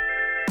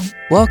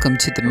Welcome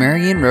to the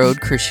Marion Road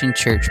Christian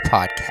Church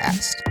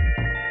podcast.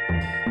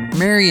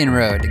 Marion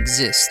Road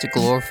exists to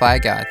glorify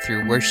God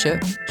through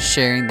worship,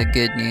 sharing the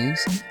good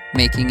news,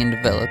 making and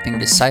developing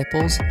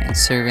disciples, and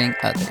serving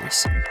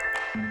others.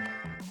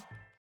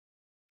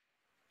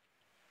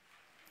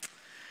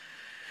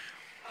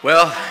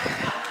 Well,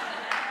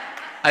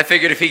 I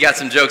figured if he got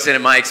some jokes in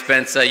at my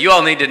expense, you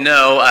all need to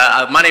know,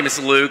 my name is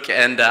Luke,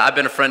 and I've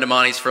been a friend of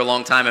Monty's for a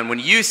long time, and when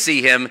you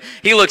see him,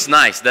 he looks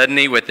nice, doesn't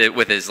he, with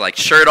his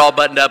shirt all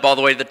buttoned up all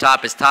the way to the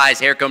top, his tie, his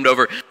hair combed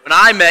over. When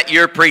I met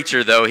your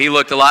preacher, though, he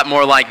looked a lot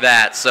more like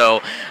that,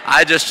 so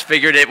I just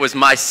figured it was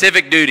my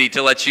civic duty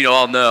to let you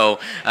all know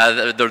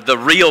the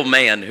real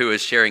man who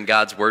is sharing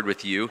God's word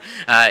with you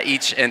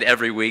each and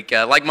every week.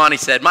 Like Monty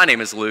said, my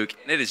name is Luke,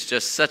 and it is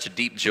just such a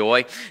deep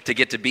joy to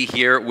get to be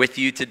here with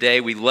you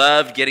today. We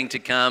love getting to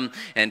come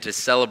and to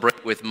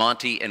celebrate with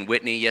Monty and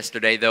Whitney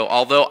yesterday, though.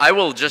 Although I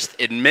will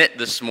just admit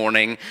this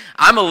morning,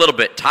 I'm a little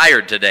bit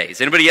tired today. Is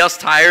anybody else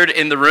tired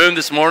in the room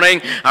this morning?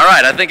 All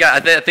right,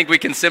 I think we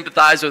can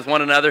sympathize with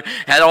one another.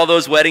 Had all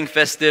those wedding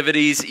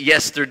festivities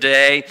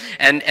yesterday,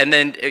 and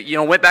then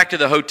went back to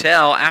the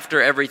hotel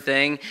after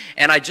everything.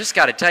 And I just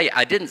got to tell you,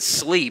 I didn't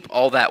sleep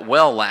all that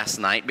well last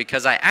night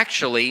because I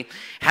actually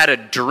had a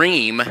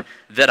dream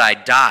that I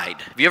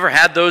died. Have you ever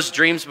had those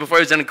dreams before?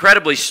 It was an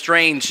incredibly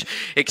strange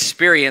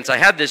experience. I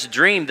had this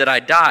dream that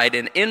I died,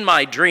 and in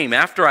my dream,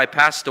 after I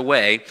passed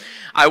away,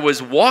 I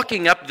was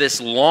walking up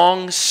this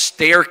long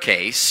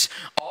staircase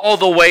all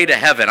the way to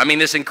heaven. I mean,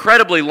 this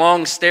incredibly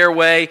long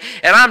stairway,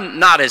 and I'm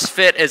not as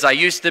fit as I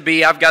used to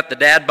be. I've got the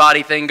dad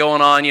body thing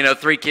going on,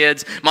 3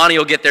 kids. Monty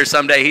will get there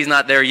someday. He's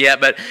not there yet,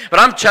 but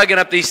I'm chugging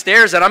up these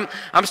stairs, and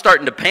I'm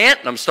starting to pant,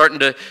 and I'm starting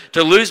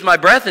to lose my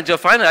breath until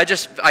finally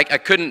I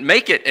couldn't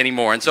make it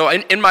anymore. And so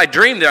in my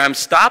dream there, I'm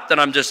stopped,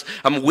 and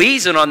I'm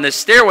wheezing on this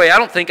stairway. I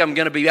don't think I'm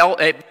going to be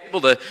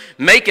able to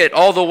make it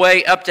all the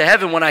way up to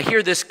heaven when I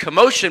hear this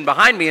commotion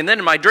behind me. And then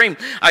in my dream,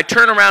 I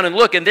turn around and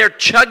look, and they're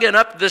chugging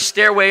up the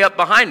stairway up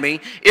behind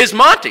me is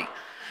Monty.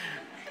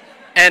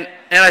 And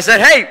I said,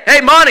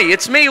 hey, Monty,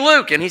 it's me,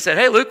 Luke. And he said,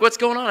 hey, Luke, what's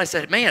going on? I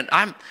said, man,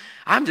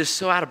 I'm just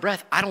so out of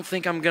breath. I don't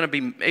think I'm going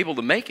to be able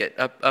to make it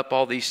up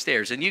all these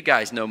stairs. And you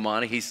guys know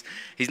Monty. He's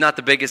not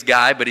the biggest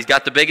guy, but he's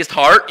got the biggest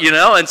heart,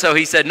 And so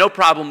he said, no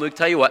problem, Luke.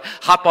 Tell you what,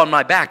 hop on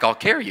my back. I'll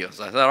carry you.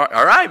 So I said,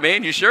 all right,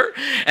 man, you sure?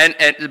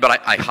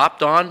 But I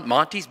hopped on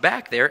Monty's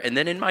back there, and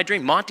then in my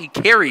dream, Monty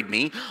carried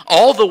me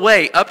all the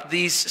way up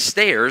these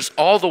stairs,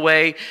 all the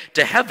way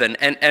to heaven.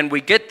 And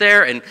we get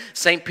there, and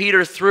St.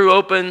 Peter threw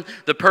open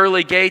the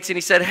pearly gates, and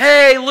he said,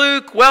 hey,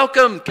 Luke,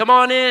 welcome. Come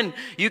on in.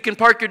 You can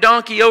park your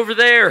donkey over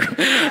there.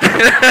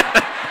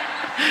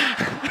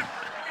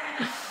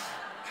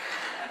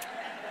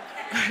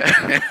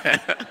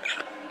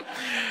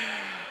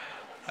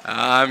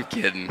 I'm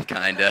kidding,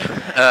 kinda.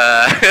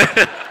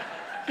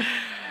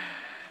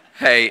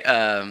 Hey,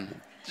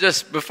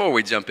 just before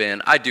we jump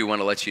in, I do want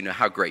to let you know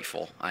how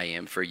grateful I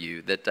am for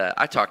you. That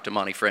I talk to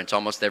Monty French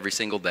almost every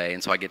single day,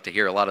 and so I get to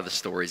hear a lot of the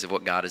stories of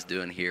what God is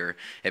doing here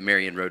at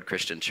Marion Road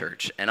Christian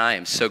Church. And I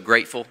am so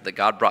grateful that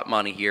God brought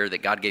Monty here,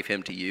 that God gave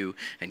him to you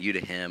and you to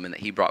him, and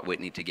that he brought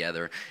Whitney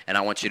together. And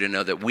I want you to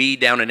know that we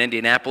down in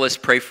Indianapolis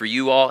pray for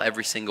you all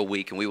every single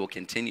week, and we will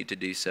continue to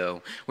do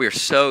so. We are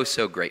so,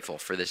 so grateful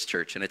for this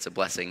church, and it's a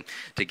blessing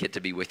to get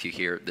to be with you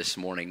here this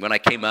morning. When I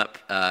came up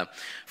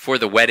for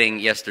the wedding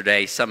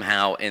yesterday,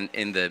 somehow in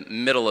the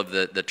middle of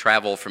the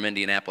travel from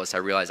Indianapolis, I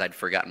realized I'd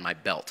forgotten my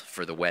belt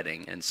for the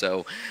wedding. And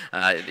so,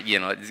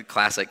 it's a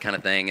classic kind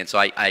of thing. And so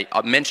I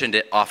mentioned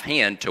it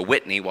offhand to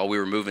Whitney while we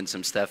were moving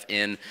some stuff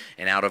in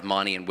and out of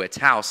Monty and Whit's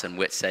house. And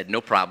Whit said, no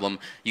problem,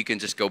 you can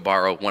just go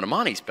borrow one of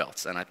Monty's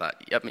belts. And I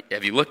thought, yep,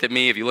 have you looked at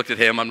me? Have you looked at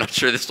him? I'm not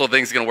sure this whole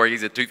thing's going to work.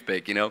 He's a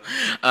toothpick,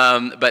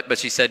 But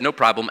she said, no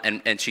problem.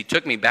 And she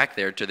took me back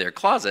there to their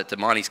closet, to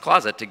Monty's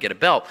closet, to get a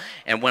belt.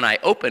 And when I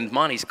opened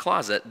Monty's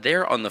closet,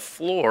 there on the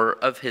floor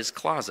of his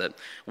closet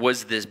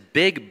was this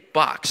big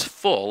box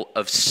full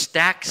of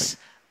stacks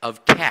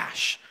of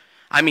cash.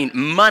 I mean,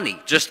 money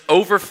just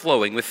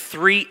overflowing with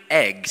 3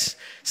 eggs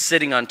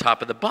sitting on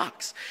top of the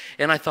box.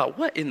 And I thought,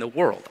 what in the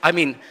world? I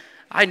mean,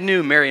 I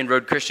knew Marion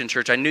Road Christian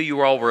Church. I knew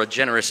you all were a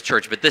generous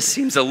church, but this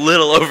seems a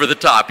little over the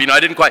top. I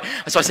didn't quite.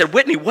 So I said,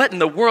 Whitney, what in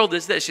the world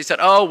is this? She said,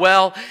 oh,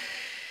 well,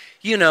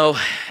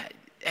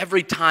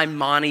 every time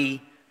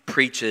Monty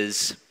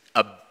preaches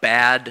a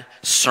bad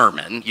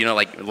sermon,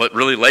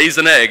 really lays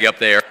an egg up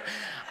there,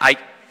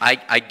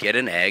 I get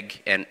an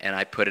egg and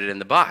I put it in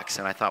the box.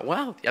 And I thought,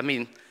 well, I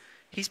mean,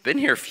 he's been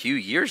here a few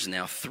years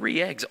now,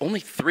 3 eggs, only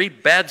 3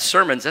 bad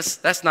sermons.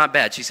 That's not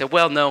bad. She said,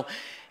 well, no,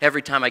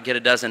 every time I get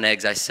a dozen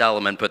eggs, I sell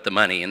them and put the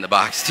money in the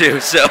box too.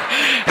 So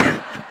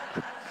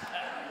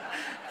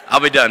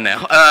I'll be done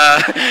now.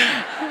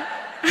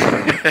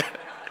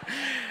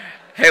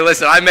 Hey,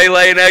 listen, I may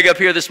lay an egg up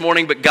here this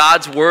morning, but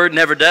God's word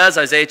never does.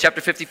 Isaiah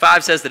chapter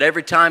 55 says that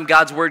every time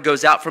God's word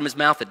goes out from his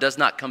mouth, it does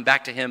not come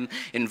back to him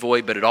in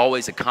void, but it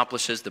always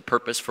accomplishes the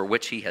purpose for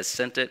which he has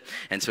sent it.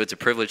 And so it's a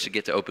privilege to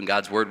get to open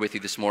God's word with you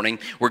this morning.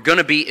 We're going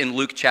to be in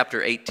Luke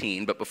chapter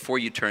 18, but before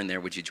you turn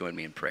there, would you join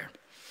me in prayer?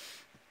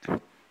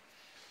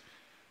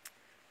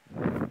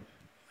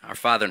 Our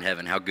Father in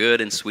heaven, how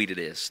good and sweet it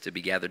is to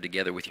be gathered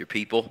together with your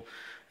people,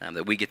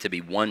 that we get to be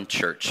one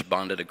church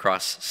bonded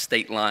across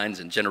state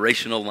lines and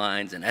generational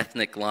lines and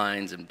ethnic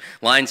lines and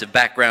lines of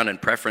background and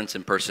preference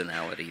and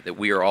personality, that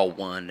we are all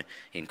one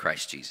in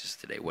Christ Jesus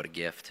today. What a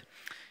gift.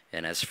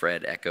 And as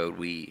Fred echoed,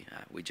 we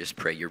just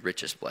pray your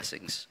richest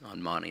blessings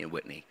on Monty and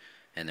Whitney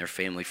and their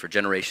family for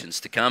generations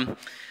to come.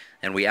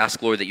 And we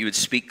ask, Lord, that you would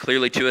speak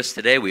clearly to us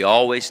today. We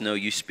always know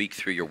you speak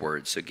through your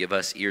words, so give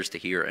us ears to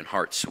hear and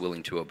hearts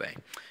willing to obey.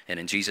 And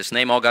in Jesus'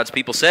 name, all God's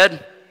people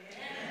said,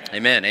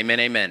 Amen, amen,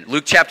 amen.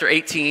 Luke chapter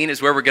 18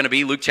 is where we're going to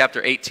be, Luke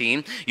chapter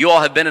 18. You all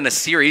have been in a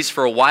series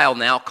for a while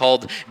now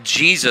called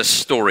Jesus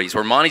Stories,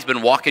 where Monty's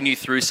been walking you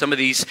through some of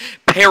these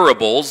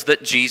parables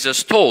that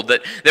Jesus told.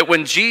 That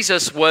when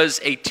Jesus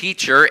was a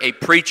teacher, a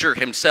preacher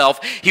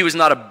himself, he was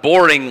not a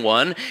boring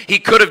one. He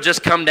could have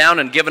just come down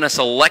and given us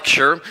a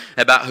lecture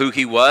about who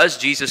he was.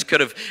 Jesus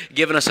could have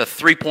given us a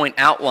 3-point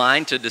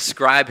outline to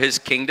describe his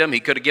kingdom.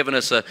 He could have given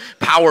us a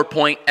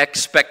PowerPoint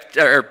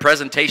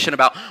presentation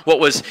about what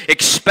was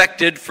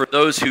expected for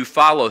those who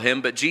follow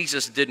him, but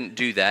Jesus didn't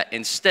do that.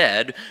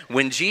 Instead,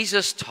 when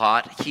Jesus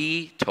taught,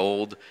 he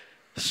told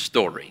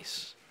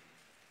stories.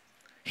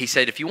 He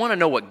said, if you want to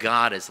know what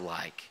God is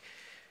like,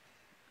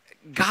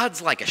 God's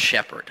like a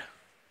shepherd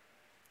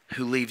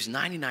who leaves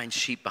 99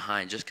 sheep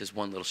behind just because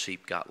one little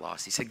sheep got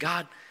lost. He said,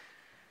 God's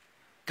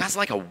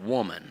like a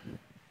woman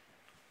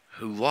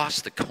who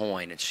lost the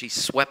coin, and she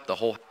swept the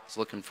whole house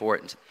looking for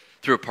it and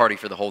threw a party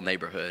for the whole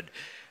neighborhood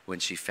when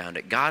she found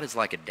it. God is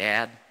like a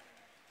dad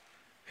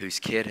whose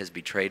kid has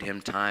betrayed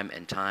him time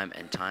and time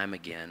and time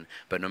again,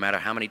 but no matter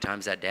how many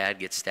times that dad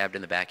gets stabbed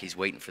in the back, he's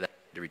waiting for that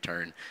to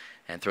return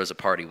and throws a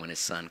party when his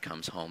son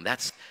comes home.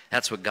 That's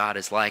what God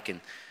is like.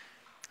 And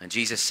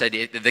Jesus said,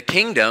 the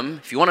kingdom,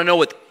 if you want to know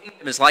what the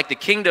kingdom is like, the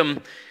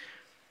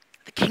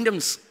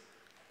kingdom's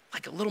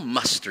like a little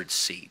mustard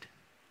seed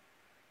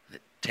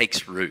that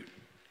takes root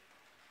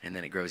and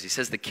then it grows. He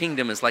says the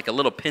kingdom is like a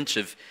little pinch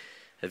of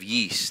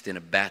yeast in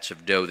a batch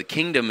of dough. The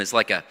kingdom is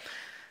like a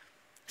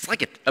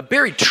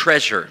buried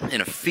treasure in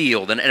a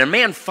field, and a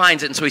man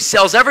finds it, and so he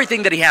sells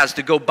everything that he has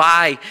to go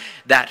buy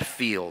that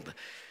field.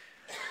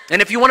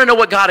 And if you want to know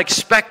what God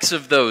expects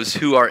of those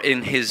who are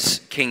in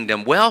his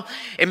kingdom, well,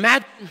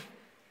 imagine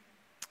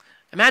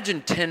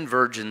 10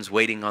 virgins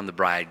waiting on the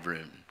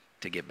bridegroom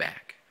to get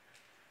back.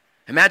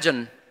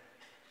 Imagine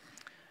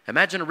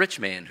a rich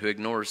man who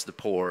ignores the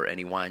poor and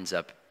he winds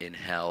up in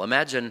hell.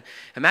 Imagine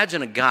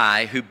a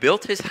guy who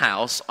built his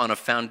house on a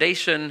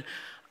foundation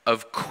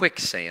of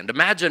quicksand.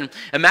 Imagine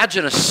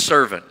a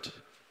servant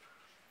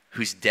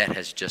whose debt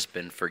has just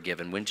been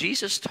forgiven. When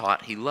Jesus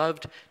taught, he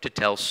loved to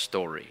tell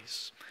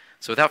stories.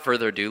 So without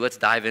further ado, let's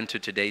dive into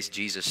today's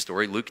Jesus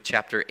story, Luke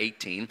chapter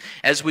 18.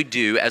 As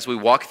we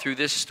walk through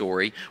this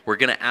story, we're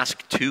going to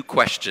ask 2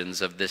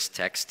 questions of this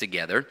text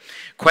together.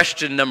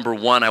 Question number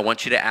 1 I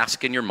want you to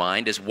ask in your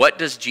mind is, what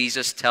does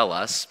Jesus tell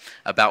us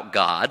about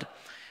God?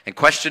 And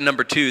question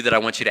number 2 that I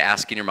want you to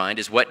ask in your mind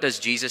is, what does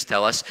Jesus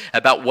tell us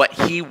about what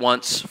he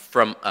wants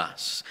from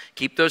us?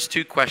 Keep those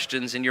 2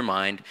 questions in your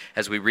mind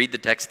as we read the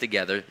text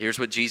together. Here's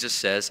what Jesus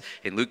says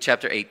in Luke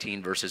chapter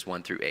 18, verses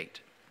 1 through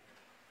 8.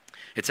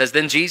 It says,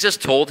 then Jesus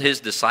told his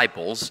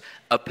disciples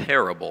a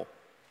parable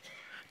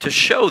to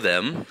show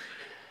them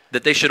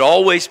that they should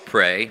always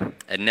pray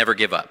and never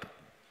give up.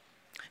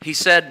 He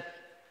said,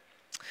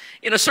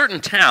 in a certain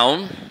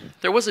town,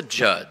 there was a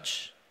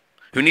judge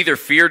who neither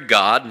feared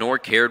God nor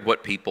cared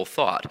what people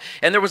thought.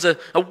 And there was a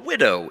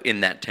widow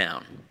in that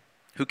town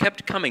who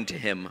kept coming to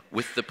him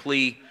with the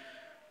plea,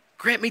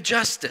 grant me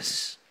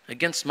justice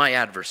against my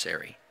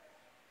adversary.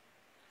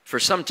 For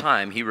some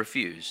time he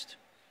refused.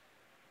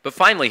 But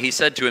finally he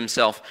said to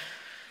himself,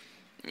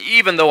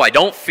 even though I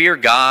don't fear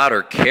God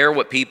or care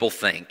what people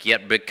think,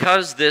 yet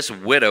because this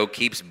widow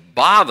keeps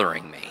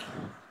bothering me,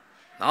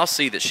 I'll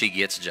see that she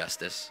gets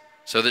justice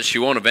so that she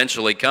won't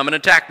eventually come and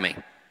attack me.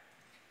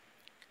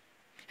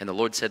 And the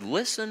Lord said,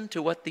 listen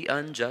to what the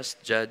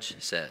unjust judge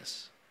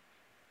says.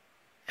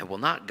 And will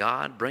not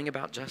God bring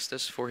about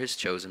justice for his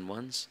chosen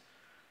ones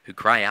who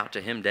cry out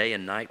to him day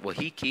and night? Will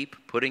he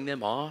keep putting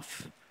them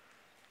off?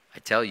 I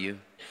tell you,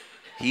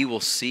 he will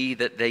see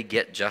that they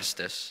get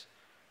justice,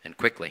 and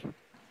quickly.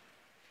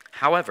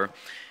 However,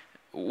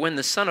 when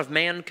the Son of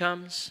Man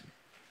comes,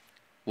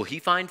 will he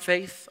find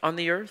faith on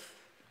the earth?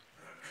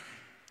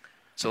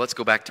 So let's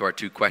go back to our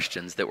 2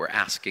 questions that we're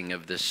asking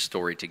of this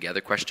story together.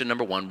 Question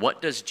number 1,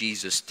 what does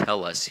Jesus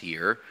tell us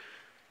here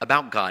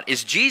about God?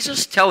 Is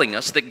Jesus telling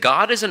us that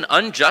God is an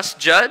unjust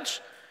judge?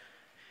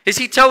 Is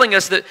he telling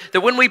us that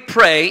when we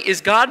pray,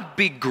 is God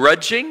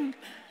begrudging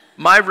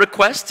my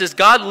request? Is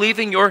God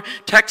leaving your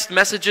text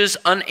messages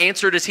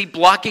unanswered? Is he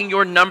blocking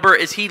your number?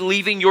 Is he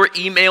leaving your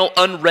email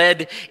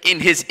unread in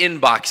his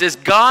inbox? Is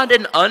God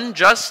an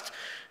unjust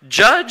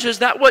judge? Is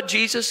that what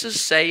Jesus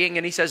is saying?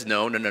 And he says,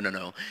 no.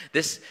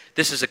 This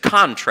is a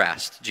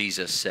contrast,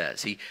 Jesus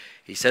says.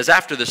 He says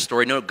after this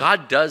story, no,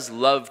 God does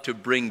love to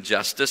bring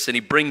justice, and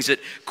he brings it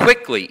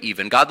quickly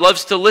even. God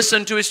loves to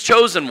listen to his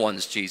chosen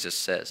ones, Jesus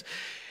says.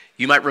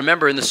 You might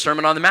remember in the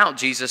Sermon on the Mount,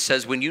 Jesus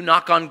says, when you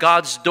knock on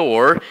God's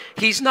door,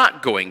 he's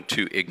not going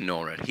to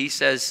ignore it. He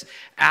says,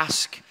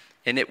 ask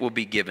and it will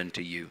be given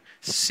to you.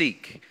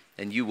 Seek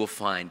and you will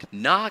find.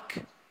 Knock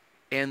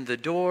and the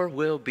door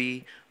will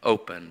be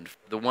opened.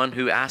 The one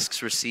who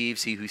asks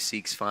receives, he who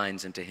seeks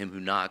finds, and to him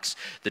who knocks,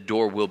 the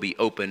door will be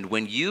opened.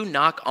 When you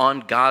knock on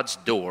God's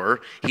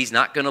door, he's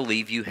not going to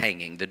leave you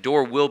hanging. The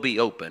door will be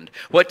opened.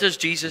 What does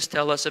Jesus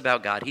tell us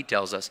about God? He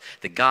tells us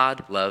that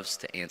God loves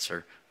to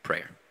answer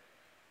prayer.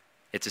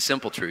 It's a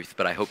simple truth,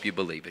 but I hope you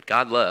believe it.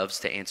 God loves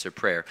to answer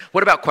prayer.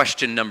 What about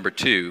question number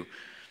 2?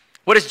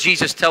 What does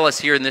Jesus tell us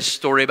here in this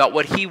story about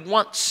what he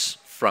wants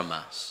from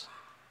us?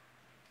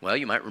 Well,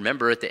 you might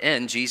remember at the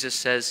end, Jesus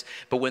says,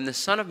 but when the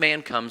Son of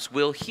Man comes,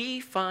 will he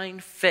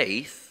find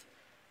faith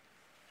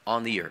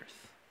on the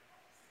earth?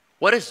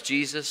 What does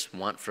Jesus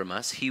want from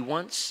us? He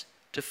wants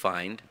to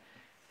find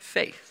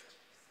faith.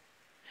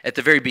 At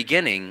the very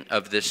beginning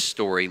of this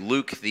story,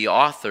 Luke, the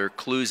author,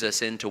 clues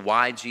us into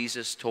why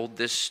Jesus told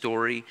this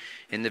story.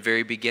 In the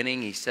very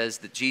beginning, he says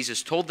that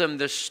Jesus told them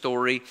this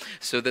story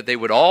so that they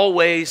would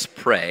always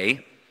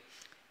pray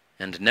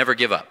and never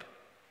give up.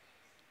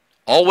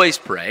 Always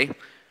pray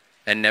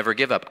and never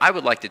give up. I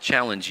would like to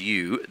challenge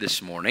you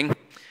this morning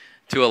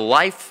to a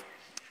life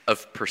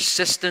of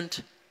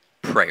persistent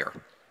prayer.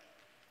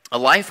 A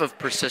life of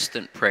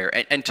persistent prayer.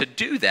 And to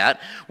do that,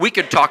 we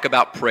could talk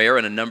about prayer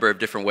in a number of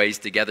different ways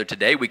together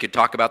today. We could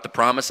talk about the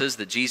promises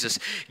that Jesus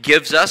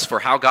gives us for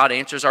how God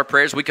answers our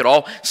prayers. We could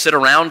all sit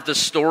around the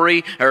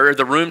story or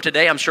the room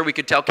today. I'm sure we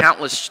could tell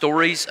countless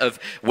stories of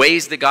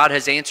ways that God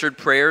has answered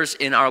prayers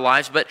in our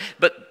lives. But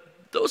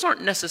those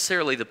aren't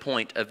necessarily the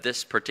point of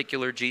this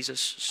particular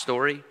Jesus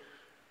story.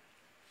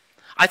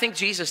 I think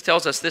Jesus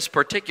tells us this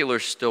particular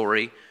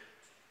story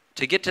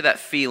to get to that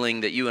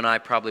feeling that you and I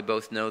probably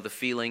both know, the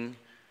feeling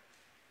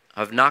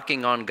of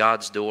knocking on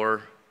God's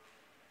door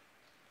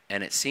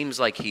and it seems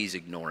like he's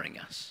ignoring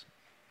us.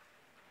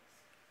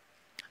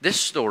 This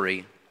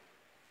story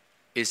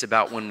is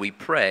about when we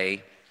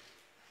pray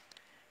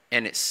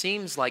and it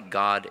seems like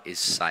God is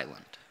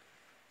silent.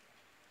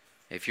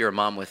 If you're a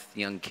mom with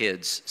young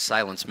kids,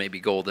 silence may be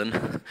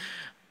golden.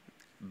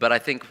 But I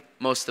think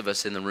most of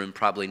us in the room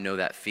probably know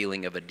that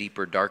feeling of a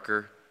deeper,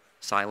 darker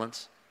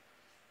silence.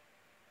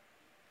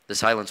 The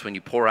silence when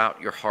you pour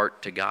out your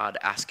heart to God,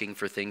 asking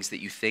for things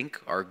that you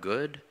think are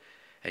good,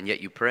 and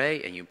yet you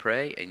pray and you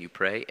pray and you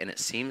pray, and it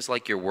seems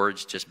like your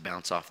words just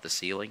bounce off the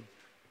ceiling.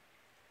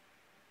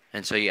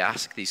 And so you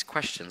ask these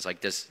questions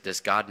like,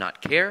 does God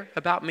not care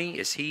about me?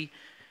 Is he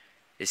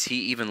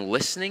even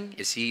listening?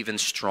 Is he even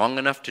strong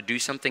enough to do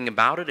something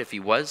about it if he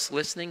was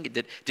listening?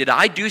 Did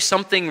I do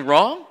something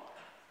wrong?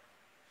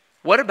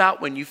 What about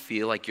when you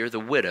feel like you're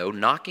the widow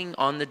knocking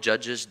on the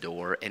judge's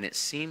door and it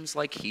seems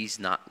like he's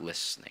not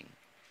listening?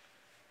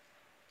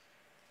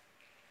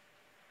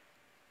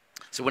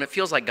 So when it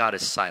feels like God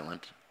is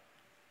silent,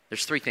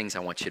 there's 3 things I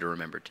want you to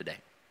remember today.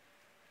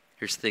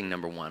 Here's thing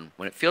number 1.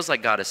 When it feels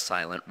like God is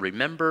silent,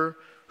 remember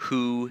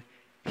who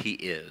he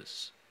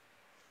is.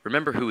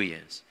 Remember who he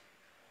is.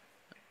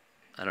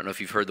 I don't know if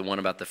you've heard the one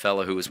about the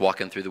fellow who was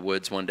walking through the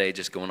woods one day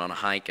just going on a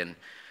hike, and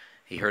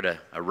he heard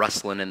a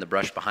rustling in the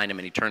brush behind him,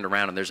 and he turned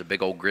around, and there's a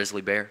big old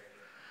grizzly bear.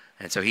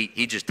 And so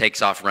he just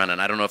takes off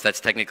running. I don't know if that's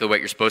technically what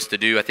you're supposed to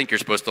do. I think you're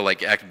supposed to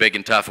like act big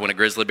and tough when a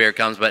grizzly bear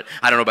comes, but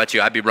I don't know about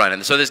you. I'd be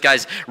running. So this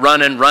guy's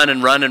running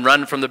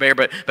from the bear,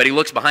 but he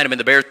looks behind him, and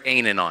the bear's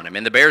gaining on him.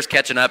 And the bear's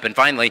catching up, and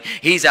finally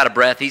he's out of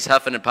breath. He's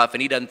huffing and puffing.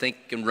 He doesn't think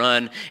he can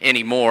run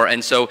anymore.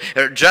 And so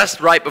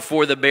just right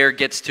before the bear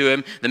gets to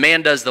him, the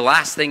man does the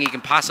last thing he can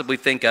possibly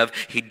think of.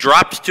 He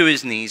drops to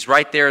his knees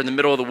right there in the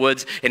middle of the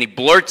woods, and he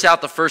blurts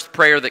out the first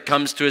prayer that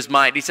comes to his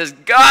mind. He says,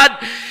 God,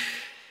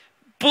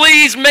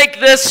 please make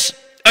this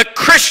a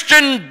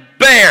Christian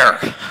bear.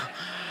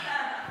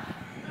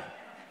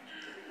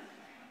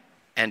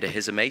 And to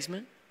his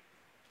amazement,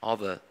 all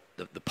the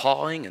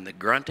pawing and the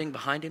grunting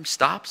behind him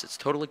stops. It's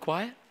totally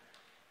quiet.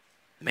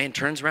 The man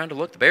turns around to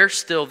look. The bear's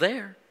still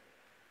there.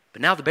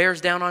 But now the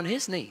bear's down on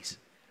his knees.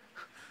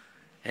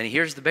 And he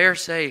hears the bear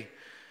say,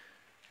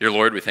 Dear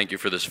Lord, we thank you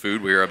for this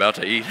food we are about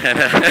to eat.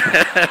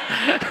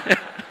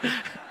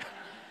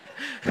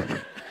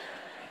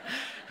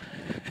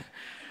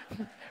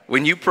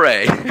 When you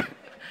pray,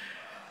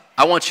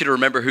 I want you to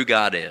remember who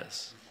God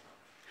is.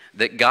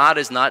 That God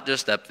is not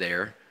just up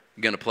there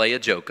going to play a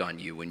joke on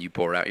you when you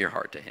pour out your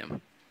heart to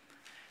him.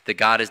 That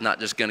God is not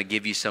just going to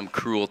give you some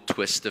cruel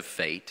twist of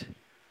fate.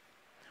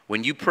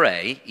 When you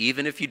pray,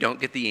 even if you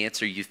don't get the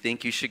answer you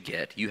think you should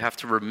get, you have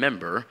to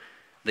remember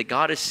that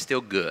God is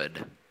still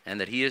good and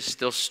that he is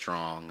still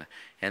strong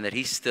and that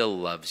he still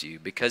loves you.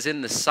 Because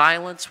in the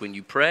silence, when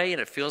you pray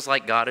and it feels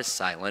like God is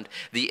silent,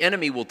 the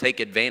enemy will take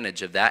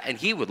advantage of that and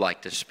he would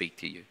like to speak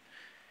to you.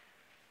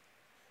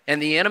 And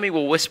the enemy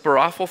will whisper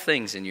awful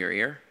things in your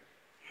ear.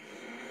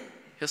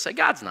 He'll say,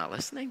 God's not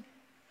listening.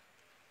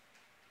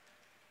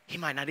 He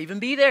might not even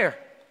be there.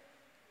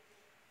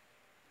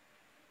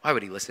 Why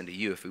would he listen to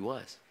you if he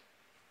was?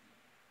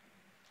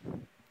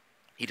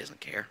 He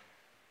doesn't care.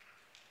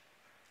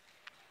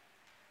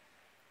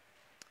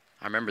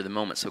 I remember the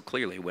moment so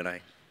clearly when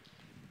I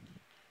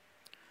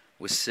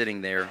was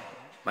sitting there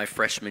my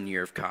freshman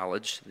year of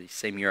college, the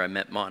same year I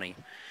met Monty,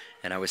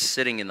 and I was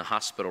sitting in the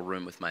hospital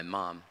room with my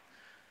mom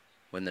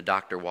when the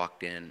doctor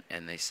walked in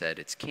and they said,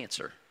 "It's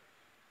cancer."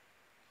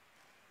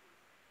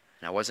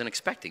 And I wasn't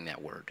expecting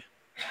that word.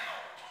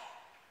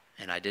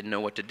 And I didn't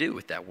know what to do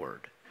with that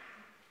word.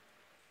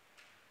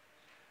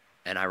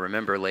 And I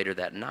remember later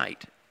that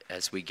night,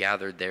 as we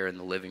gathered there in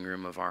the living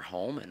room of our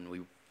home and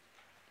we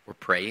were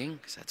praying,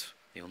 because that's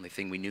the only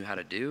thing we knew how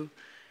to do,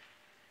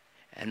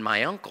 and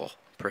my uncle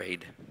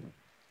prayed,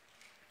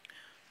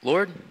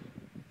 "Lord,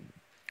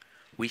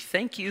 we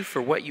thank you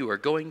for what you are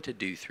going to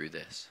do through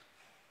this."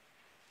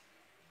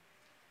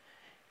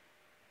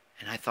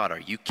 And I thought, are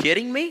you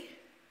kidding me?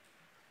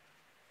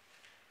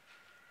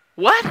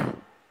 What?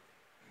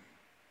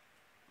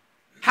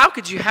 How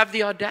could you have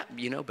the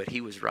audacity? But he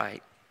was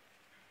right.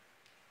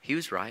 He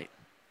was right.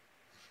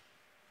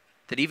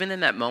 That even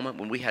in that moment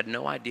when we had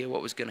no idea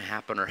what was going to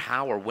happen or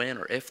how or when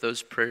or if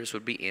those prayers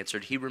would be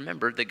answered, he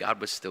remembered that God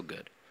was still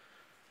good.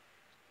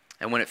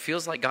 And when it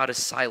feels like God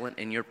is silent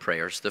in your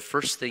prayers, the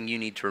first thing you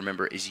need to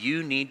remember is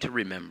you need to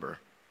remember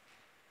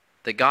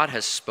that God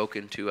has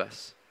spoken to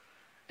us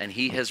and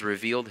he has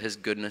revealed his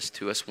goodness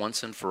to us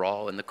once and for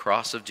all in the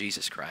cross of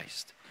Jesus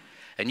Christ.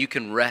 And you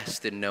can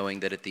rest in knowing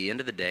that at the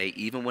end of the day,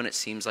 even when it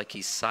seems like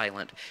he's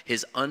silent,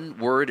 his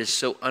word is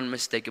so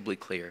unmistakably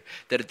clear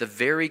that at the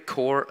very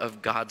core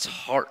of God's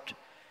heart,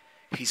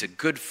 he's a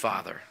good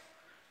father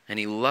and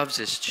he loves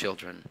his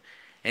children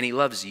and he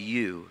loves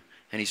you.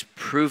 And he's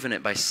proven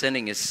it by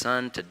sending his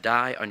son to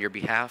die on your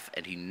behalf.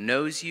 And he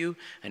knows you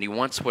and he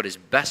wants what is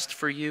best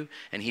for you.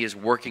 And he is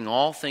working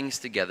all things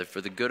together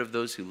for the good of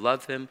those who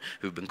love him,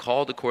 who've been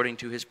called according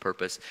to his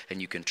purpose.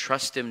 And you can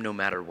trust him no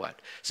matter what.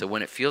 So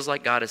when it feels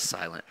like God is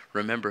silent,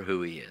 remember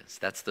who he is.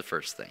 That's the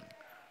first thing.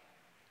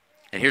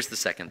 And here's the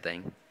second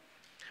thing.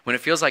 When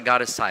it feels like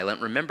God is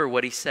silent, remember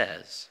what he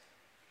says.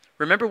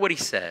 Remember what he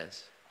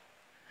says.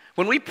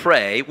 When we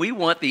pray, we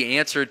want the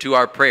answer to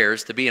our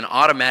prayers to be an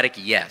automatic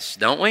yes,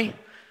 don't we?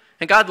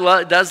 And God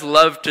does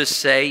love to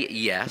say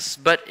yes,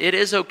 but it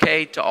is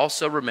okay to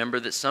also remember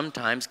that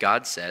sometimes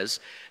God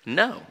says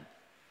no.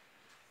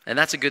 And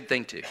that's a good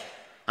thing too.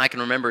 I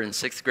can remember in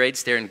 6th grade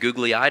staring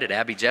googly-eyed at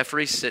Abby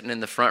Jeffries sitting in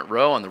the front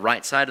row on the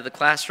right side of the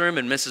classroom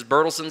in Mrs.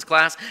 Bertelson's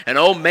class. And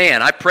oh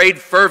man, I prayed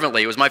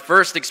fervently. It was my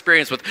first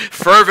experience with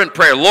fervent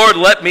prayer. Lord,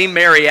 let me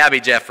marry Abby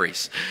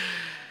Jeffries.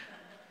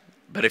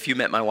 But if you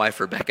met my wife,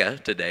 Rebecca,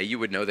 today, you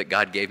would know that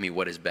God gave me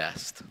what is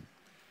best.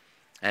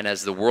 And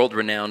as the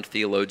world-renowned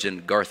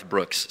theologian Garth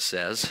Brooks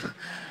says,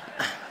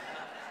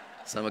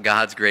 some of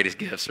God's greatest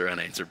gifts are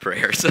unanswered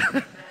prayers.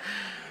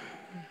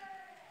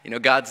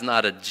 God's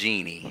not a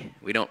genie.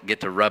 We don't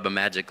get to rub a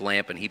magic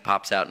lamp and he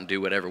pops out and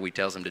do whatever we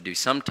tells him to do.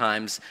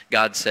 Sometimes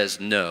God says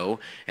no,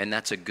 and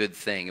that's a good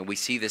thing. And we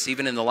see this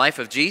even in the life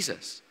of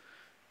Jesus.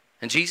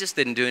 And Jesus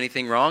didn't do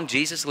anything wrong.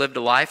 Jesus lived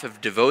a life of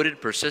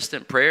devoted,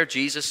 persistent prayer.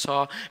 Jesus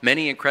saw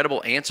many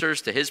incredible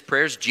answers to his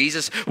prayers.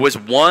 Jesus was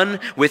one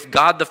with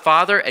God the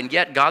Father, and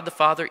yet God the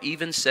Father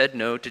even said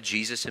no to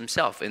Jesus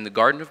himself. In the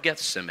Garden of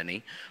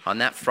Gethsemane, on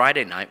that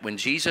Friday night, when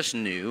Jesus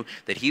knew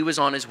that he was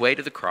on his way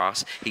to the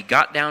cross, he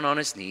got down on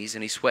his knees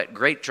and he sweat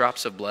great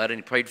drops of blood and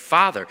he prayed,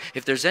 "Father,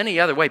 if there's any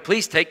other way,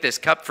 please take this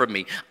cup from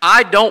me.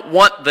 I don't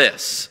want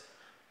this."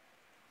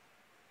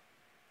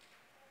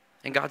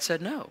 And God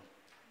said no.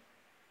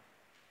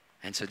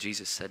 And so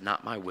Jesus said,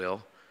 "Not my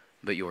will,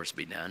 but yours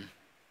be done."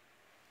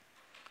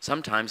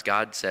 Sometimes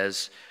God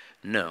says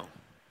no.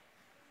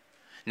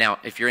 Now,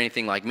 if you're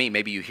anything like me,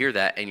 maybe you hear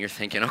that and you're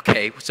thinking,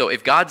 okay, so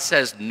if God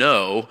says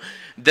no,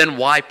 then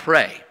why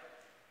pray?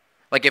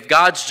 Like if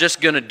God's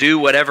just going to do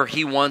whatever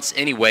he wants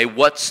anyway,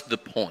 what's the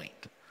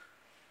point?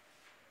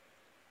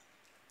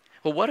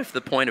 Well, what if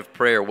the point of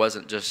prayer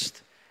wasn't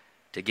just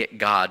to get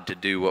God to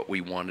do what we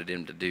wanted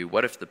him to do?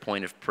 What if the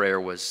point of prayer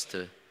was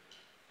to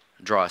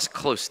draw us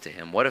close to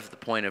him? What if the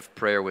point of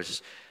prayer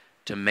was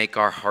to make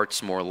our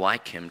hearts more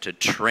like him, to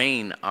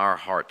train our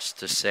hearts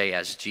to say,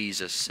 as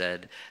Jesus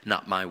said,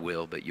 "Not my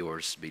will, but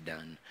yours be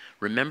done"?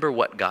 Remember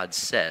what God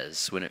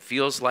says when it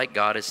feels like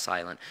God is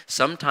silent.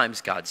 Sometimes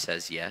God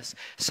says yes.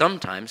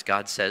 Sometimes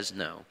God says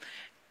no.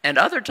 And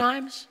other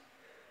times,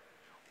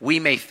 we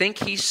may think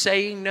he's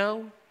saying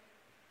no,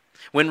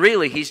 when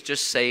really he's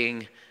just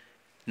saying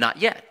not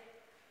yet.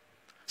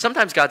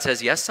 Sometimes God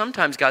says yes,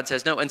 sometimes God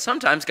says no, and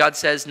sometimes God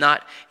says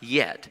not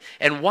yet.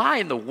 And why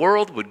in the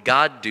world would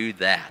God do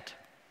that?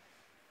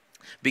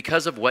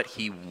 Because of what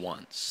he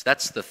wants.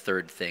 That's the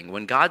third thing.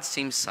 When God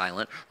seems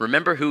silent,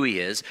 remember who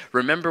he is,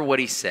 remember what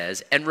he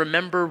says, and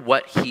remember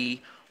what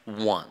he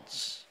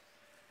wants.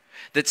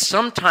 That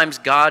sometimes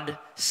God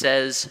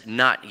says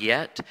not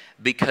yet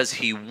because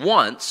he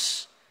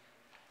wants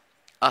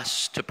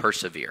us to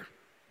persevere.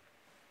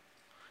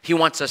 He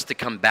wants us to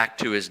come back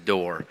to his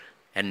door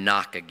and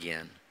knock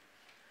again.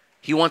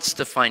 He wants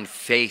to find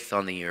faith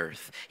on the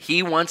earth.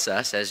 He wants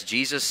us, as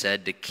Jesus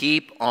said, to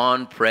keep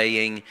on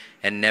praying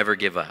and never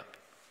give up.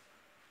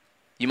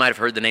 You might have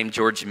heard the name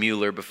George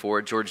Mueller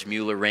before. George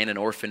Mueller ran an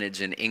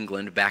orphanage in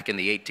England back in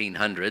the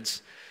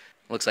 1800s.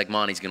 Looks like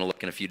Monty's going to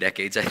look in a few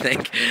decades, I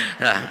think.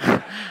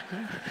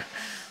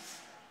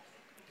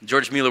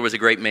 George Mueller was a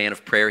great man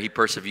of prayer. He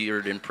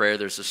persevered in prayer.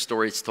 There's a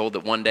story that's told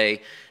that one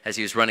day, as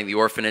he was running the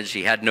orphanage,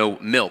 he had no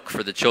milk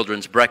for the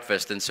children's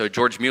breakfast. And so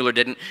George Mueller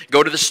didn't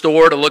go to the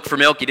store to look for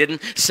milk. He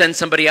didn't send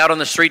somebody out on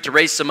the street to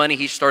raise some money.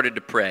 He started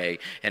to pray.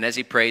 And as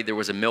he prayed, there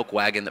was a milk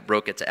wagon that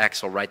broke its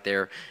axle right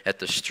there at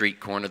the street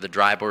corner. The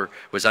driver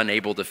was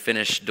unable to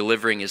finish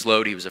delivering his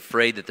load. He was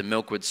afraid that the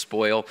milk would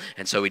spoil.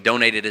 And so he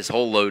donated his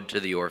whole load to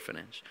the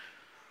orphanage.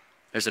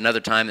 There's another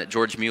time that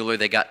George Mueller,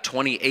 they got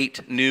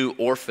 28 new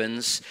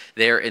orphans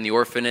there in the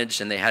orphanage,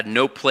 and they had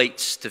no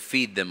plates to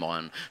feed them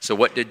on. So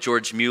what did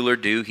George Mueller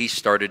do? He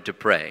started to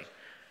pray.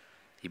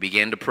 He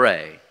began to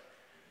pray.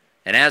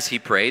 And as he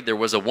prayed, there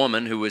was a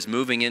woman who was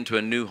moving into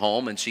a new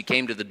home, and she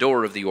came to the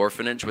door of the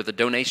orphanage with a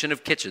donation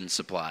of kitchen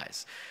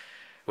supplies.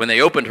 When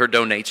they opened her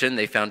donation,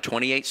 they found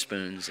 28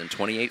 spoons and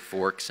 28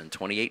 forks and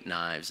 28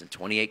 knives and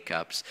 28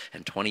 cups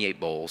and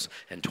 28 bowls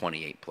and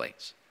 28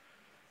 plates.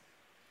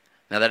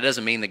 Now, that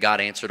doesn't mean that God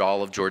answered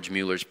all of George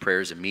Mueller's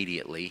prayers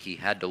immediately. He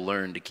had to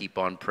learn to keep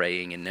on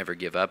praying and never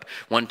give up.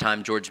 One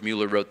time, George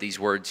Mueller wrote these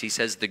words. He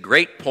says, "The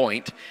great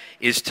point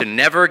is to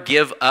never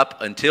give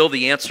up until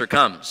the answer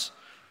comes."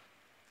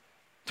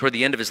 Toward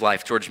the end of his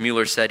life, George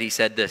Mueller said, he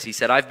said this. He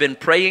said, "I've been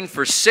praying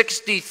for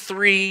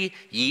 63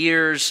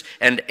 years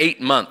and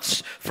 8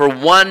 months for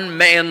one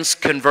man's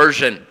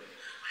conversion.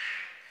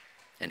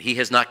 And he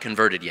has not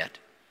converted yet,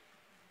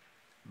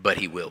 but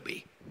he will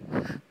be."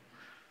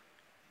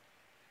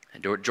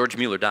 And George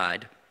Mueller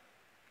died,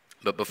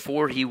 but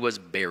before he was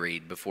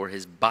buried, before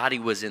his body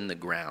was in the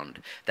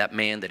ground, that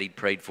man that he'd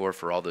prayed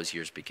for all those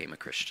years became a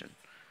Christian.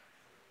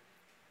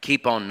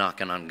 Keep on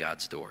knocking on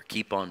God's door.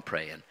 Keep on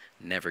praying.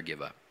 Never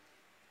give up.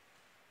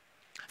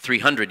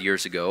 300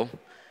 years ago,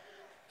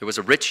 there was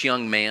a rich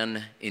young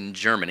man in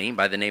Germany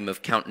by the name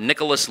of Count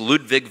Nicholas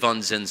Ludwig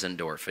von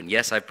Zinzendorf. And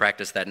yes, I've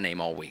practiced that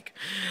name all week.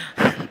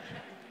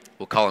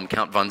 We'll call him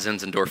Count von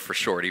Zinzendorf for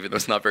short, even though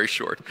it's not very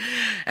short.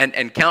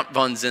 And Count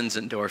von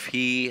Zinzendorf,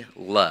 he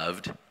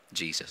loved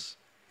Jesus.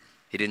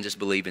 He didn't just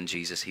believe in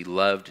Jesus, he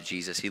loved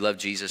Jesus. He loved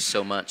Jesus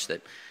so much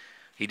that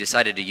he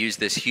decided to use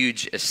this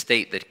huge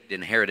estate that he'd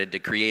inherited to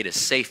create a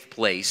safe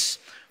place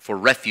for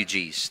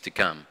refugees to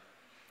come.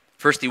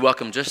 First, he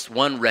welcomed just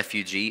one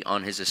refugee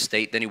on his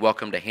estate. Then he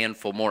welcomed a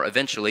handful more.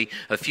 Eventually,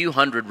 a few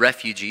hundred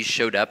refugees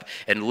showed up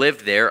and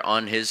lived there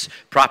on his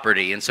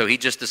property. And so he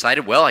just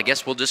decided, well, I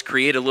guess we'll just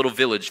create a little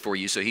village for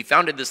you. So he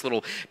founded this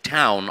little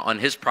town on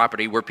his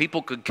property where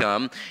people could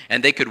come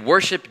and they could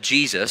worship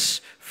Jesus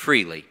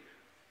freely.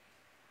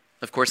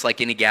 Of course,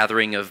 like any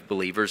gathering of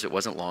believers, it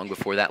wasn't long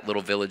before that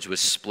little village was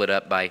split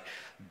up by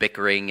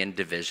bickering and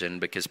division,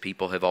 because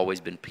people have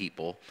always been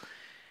people.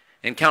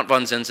 And Count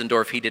von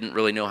Zinzendorf, he didn't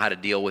really know how to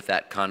deal with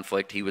that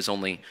conflict. He was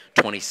only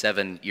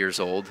 27 years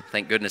old.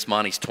 Thank goodness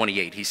Monty's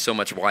 28. He's so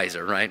much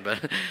wiser, right?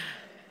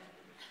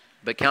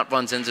 But Count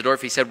von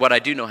Zinzendorf, he said, what I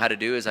do know how to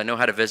do is I know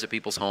how to visit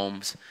people's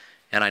homes,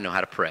 and I know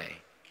how to pray.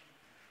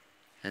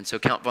 And so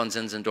Count von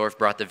Zinzendorf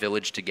brought the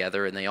village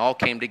together, and they all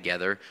came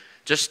together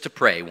just to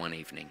pray one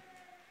evening.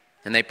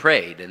 And they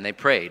prayed, and they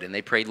prayed, and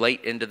they prayed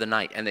late into the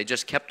night, and they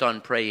just kept on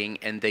praying,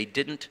 and they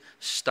didn't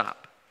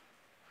stop.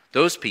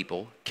 Those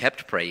people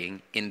kept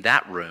praying in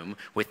that room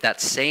with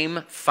that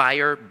same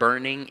fire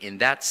burning in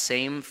that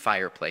same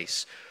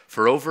fireplace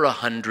for over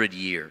 100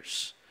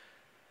 years.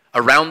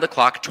 Around the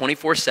clock,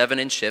 24/7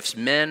 in shifts,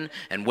 men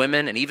and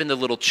women and even the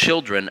little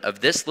children of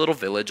this little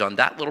village on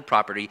that little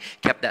property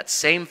kept that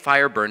same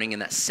fire burning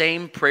and that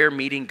same prayer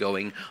meeting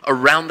going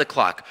around the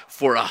clock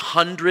for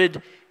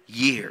 100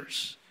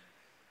 years.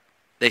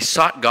 They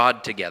sought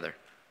God together.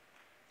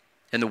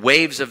 And the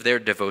waves of their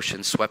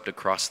devotion swept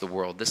across the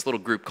world. This little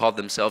group called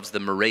themselves the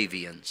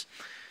Moravians.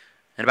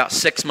 And about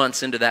 6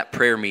 months into that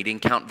prayer meeting,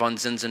 Count von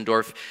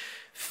Zinzendorf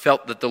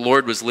felt that the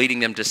Lord was leading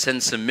them to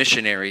send some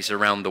missionaries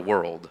around the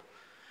world.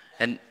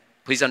 And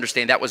please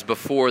understand, that was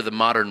before the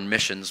modern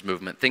missions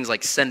movement. Things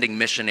like sending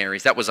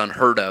missionaries, that was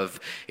unheard of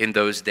in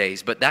those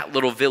days. But that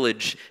little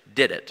village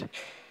did it.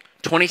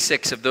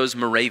 26 of those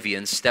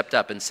Moravians stepped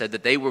up and said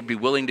that they would be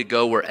willing to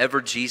go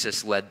wherever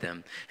Jesus led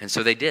them. And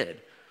so they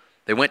did.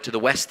 They went to the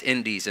West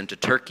Indies and to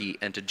Turkey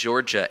and to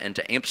Georgia and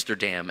to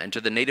Amsterdam and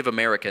to the Native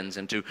Americans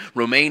and to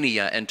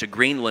Romania and to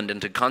Greenland and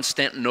to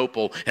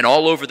Constantinople and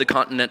all over the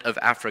continent of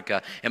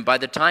Africa. And by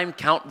the time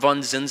Count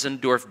von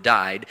Zinzendorf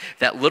died,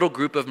 that little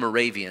group of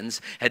Moravians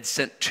had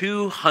sent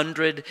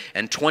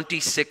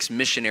 226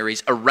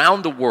 missionaries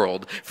around the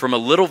world from a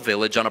little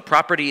village on a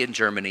property in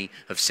Germany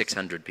of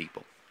 600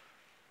 people.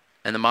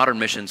 And the modern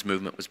missions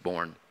movement was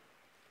born.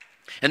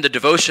 And the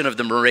devotion of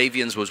the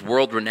Moravians was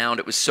world-renowned.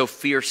 It was so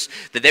fierce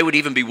that they would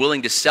even be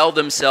willing to sell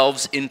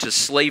themselves into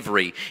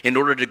slavery in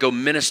order to go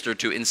minister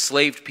to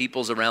enslaved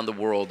peoples around the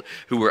world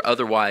who were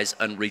otherwise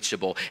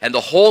unreachable. And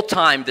the whole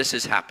time this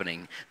is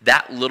happening,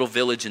 that little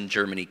village in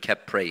Germany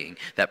kept praying.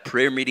 That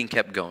prayer meeting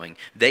kept going.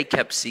 They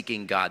kept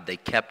seeking God. They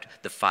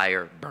kept the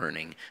fire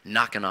burning,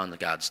 knocking on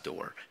God's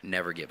door,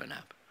 never giving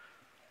up.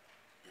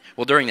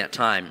 Well, during that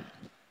time,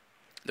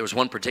 there was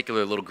one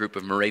particular little group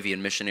of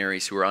Moravian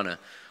missionaries who were on a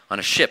on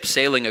a ship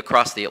sailing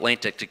across the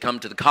Atlantic to come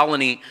to the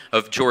colony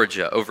of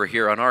Georgia over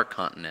here on our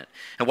continent.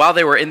 And while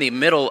they were in the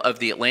middle of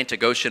the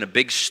Atlantic Ocean, a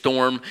big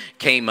storm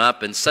came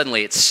up, and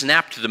suddenly it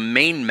snapped the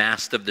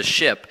mainmast of the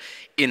ship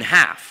in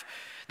half.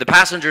 The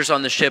passengers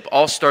on the ship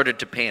all started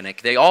to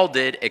panic. They all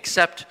did,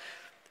 except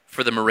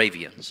for the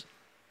Moravians.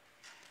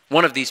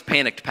 One of these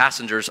panicked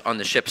passengers on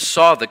the ship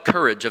saw the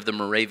courage of the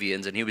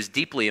Moravians, and he was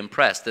deeply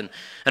impressed. And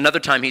another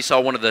time he saw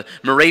one of the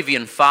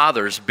Moravian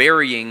fathers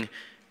burying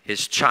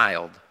his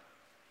child.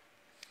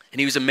 And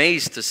he was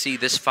amazed to see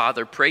this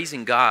father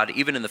praising God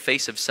even in the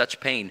face of such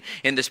pain.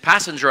 And this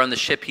passenger on the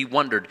ship, he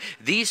wondered,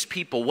 these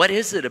people, what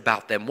is it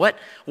about them?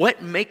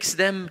 What makes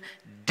them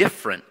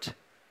different?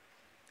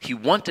 He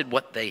wanted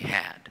what they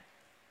had.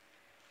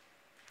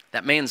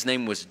 That man's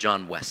name was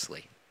John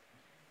Wesley.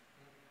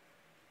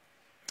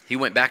 He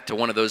went back to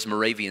one of those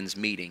Moravians'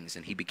 meetings,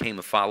 and he became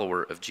a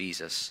follower of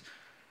Jesus.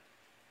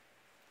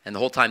 And the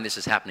whole time this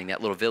is happening,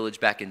 that little village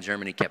back in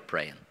Germany kept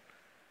praying.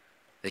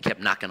 They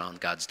kept knocking on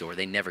God's door.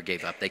 They never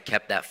gave up. They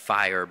kept that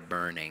fire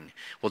burning.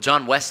 Well,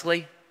 John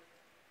Wesley,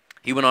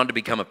 he went on to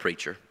become a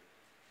preacher.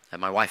 And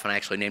my wife and I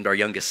actually named our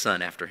youngest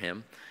son after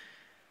him.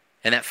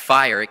 And that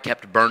fire, it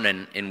kept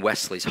burning in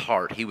Wesley's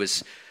heart. He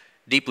was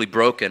deeply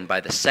broken by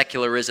the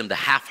secularism, the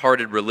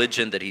half-hearted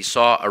religion that he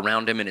saw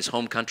around him in his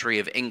home country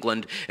of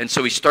England. And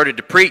so he started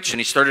to preach, and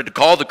he started to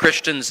call the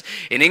Christians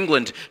in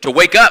England to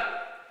wake up.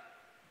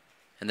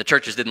 And the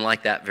churches didn't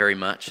like that very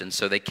much, and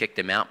so they kicked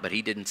him out. But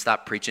he didn't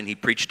stop preaching. He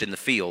preached in the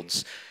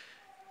fields.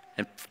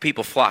 And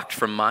people flocked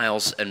from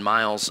miles and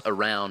miles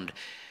around,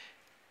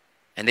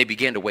 and they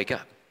began to wake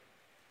up.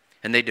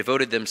 And they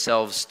devoted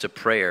themselves to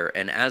prayer.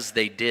 And as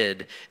they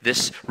did,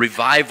 this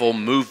revival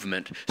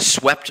movement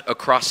swept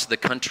across the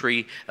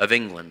country of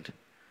England.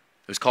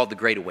 It was called the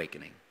Great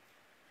Awakening.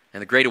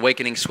 And the Great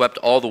Awakening swept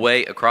all the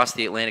way across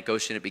the Atlantic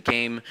Ocean. It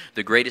became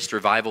the greatest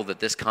revival that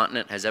this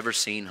continent has ever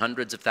seen.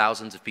 Hundreds of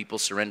thousands of people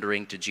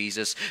surrendering to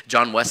Jesus.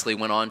 John Wesley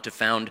went on to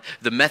found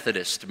the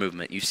Methodist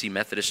movement. You see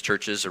Methodist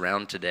churches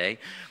around today.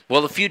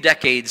 Well, a few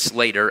decades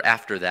later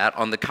after that,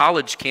 on the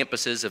college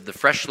campuses of the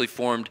freshly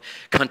formed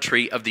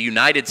country of the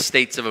United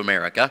States of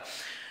America,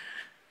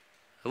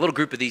 a little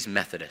group of these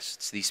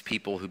Methodists, these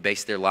people who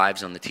based their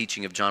lives on the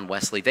teaching of John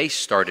Wesley, they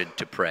started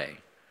to pray.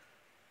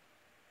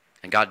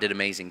 And God did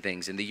amazing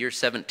things. In the year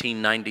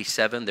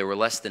 1797, there were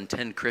less than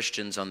 10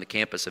 Christians on the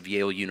campus of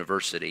Yale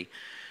University.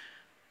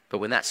 But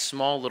when that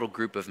small little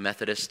group of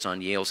Methodists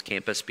on Yale's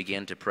campus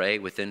began to pray,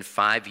 within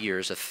 5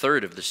 years, a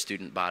third of the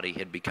student body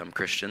had become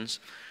Christians.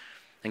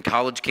 And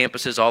college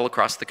campuses all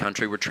across the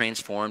country were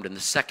transformed, and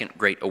the Second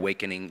Great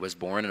Awakening was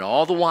born. And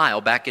all the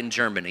while, back in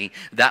Germany,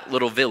 that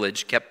little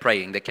village kept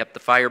praying. They kept the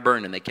fire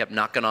burning. They kept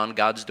knocking on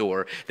God's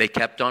door. They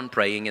kept on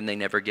praying, and they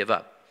never give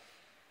up.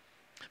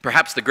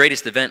 Perhaps the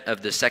greatest event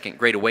of the Second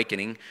Great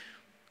Awakening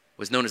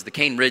was known as the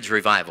Cane Ridge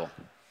Revival.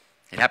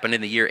 It happened in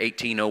the year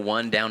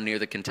 1801 down near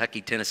the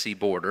Kentucky-Tennessee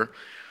border.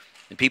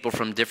 And people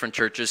from different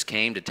churches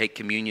came to take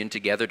communion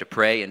together, to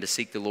pray and to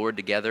seek the Lord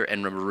together.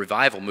 And a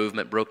revival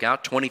movement broke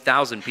out.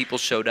 20,000 people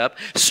showed up.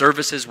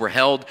 Services were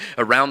held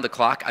around the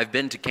clock. I've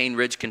been to Cane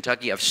Ridge,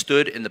 Kentucky. I've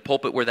stood in the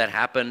pulpit where that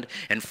happened.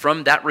 And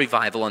from that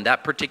revival on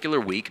that particular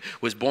week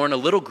was born a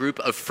little group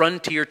of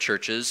frontier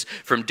churches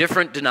from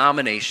different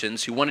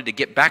denominations who wanted to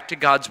get back to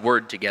God's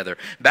word together,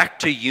 back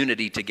to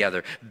unity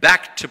together,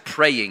 back to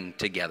praying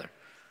together.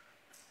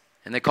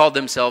 And they called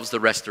themselves the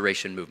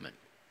Restoration Movement.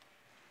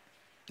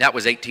 That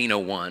was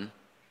 1801,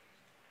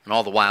 and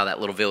all the while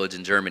that little village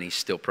in Germany is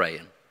still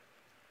praying.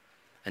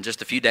 And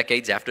just a few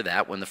decades after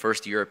that, when the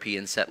first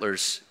European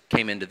settlers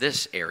came into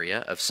this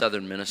area of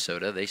southern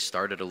Minnesota, they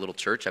started a little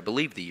church. I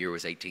believe the year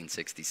was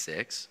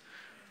 1866.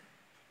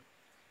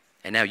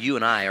 And now you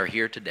and I are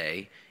here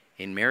today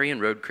in Marion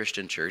Road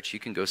Christian Church. You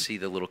can go see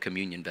the little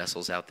communion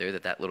vessels out there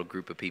that little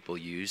group of people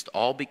used,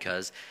 all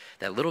because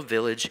that little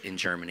village in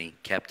Germany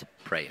kept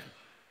praying.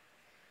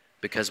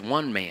 Because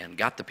one man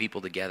got the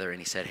people together and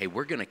he said, hey,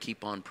 we're going to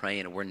keep on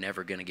praying and we're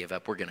never going to give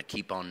up. We're going to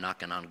keep on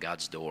knocking on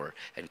God's door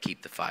and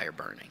keep the fire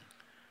burning.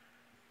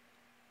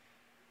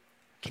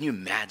 Can you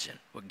imagine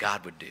what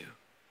God would do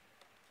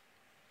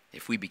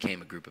if we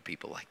became a group of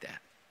people like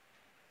that?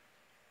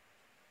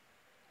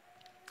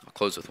 I'll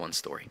close with one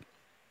story.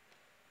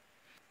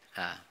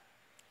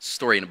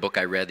 Story in a book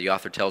I read. The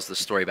author tells the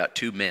story about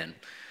two men.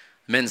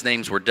 The men's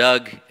names were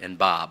Doug and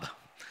Bob.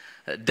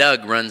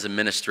 Doug runs a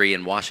ministry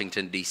in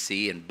Washington,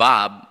 D.C., and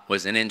Bob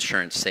was an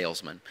insurance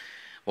salesman.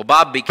 Well,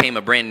 Bob became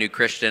a brand new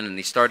Christian, and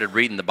he started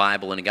reading the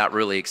Bible, and he got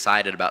really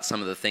excited about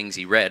some of the things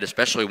he read,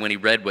 especially when he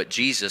read what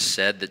Jesus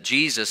said, that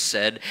Jesus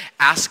said,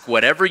 ask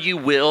whatever you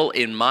will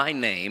in my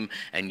name,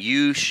 and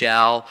you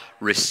shall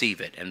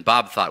receive it. And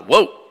Bob thought,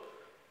 whoa,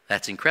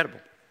 that's incredible.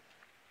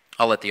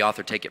 I'll let the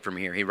author take it from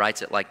here. He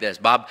writes it like this.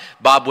 Bob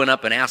went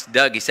up and asked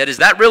Doug, he said, is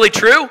that really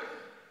true?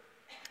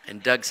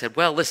 And Doug said,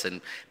 well,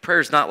 listen,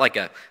 prayer's not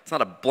it's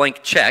not a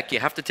blank check. You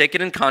have to take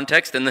it in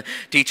context and the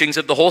teachings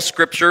of the whole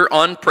scripture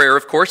on prayer,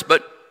 of course.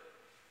 But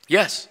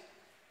yes,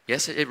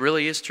 it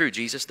really is true.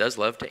 Jesus does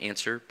love to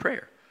answer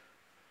prayer.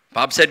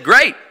 Bob said,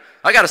 great,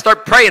 I got to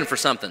start praying for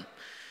something.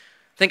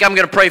 think I'm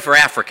going to pray for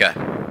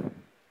Africa.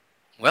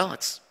 Well,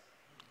 it's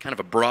kind of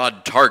a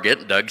broad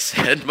target, Doug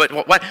said, but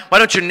why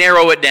don't you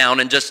narrow it down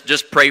and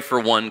just pray for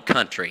one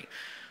country?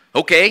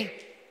 Okay,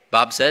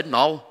 Bob said, and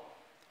I'll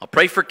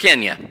pray for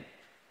Kenya.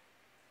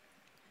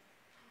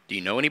 Do you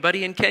know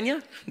anybody in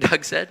Kenya?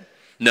 Doug said.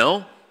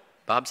 No.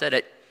 Bob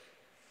said,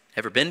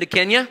 ever been to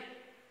Kenya?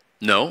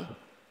 No.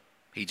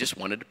 He just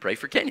wanted to pray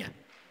for Kenya.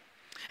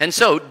 And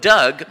so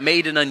Doug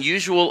made an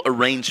unusual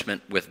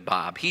arrangement with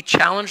Bob. He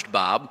challenged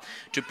Bob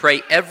to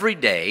pray every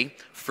day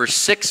for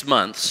 6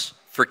 months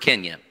for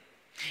Kenya.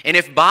 And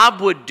if Bob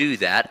would do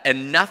that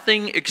and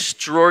nothing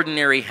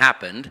extraordinary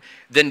happened,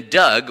 then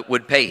Doug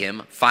would pay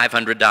him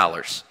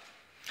 $500.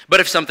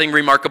 But if something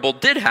remarkable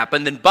did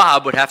happen, then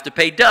Bob would have to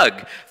pay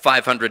Doug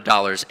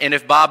 $500. And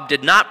if Bob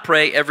did not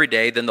pray every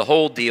day, then the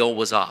whole deal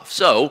was off.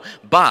 So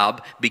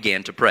Bob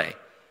began to pray.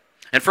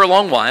 And for a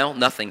long while,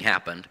 nothing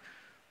happened.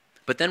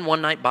 But then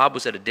one night, Bob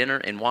was at a dinner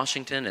in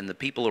Washington, and the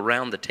people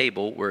around the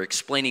table were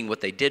explaining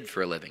what they did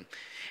for a living.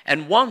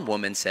 And one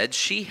woman said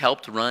she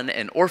helped run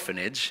an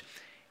orphanage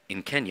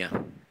in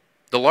Kenya,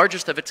 the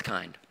largest of its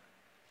kind.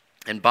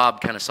 And Bob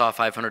kind of saw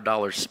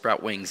 $500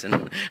 sprout wings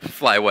and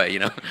fly away,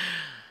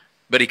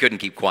 But he couldn't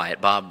keep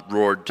quiet. Bob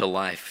roared to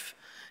life.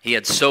 He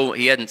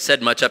hadn't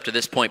said much up to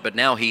this point, but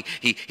now he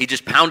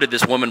just pounded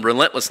this woman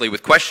relentlessly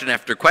with question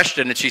after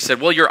question. And she said,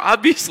 well, you're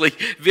obviously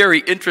very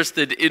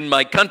interested in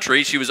my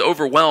country. She was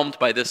overwhelmed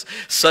by this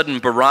sudden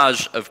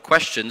barrage of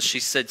questions.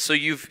 She said, so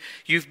you've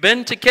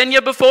been to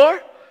Kenya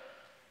before?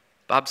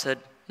 Bob said,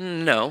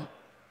 no.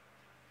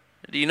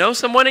 Do you know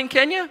someone in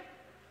Kenya?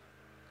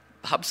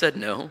 Bob said,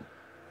 no.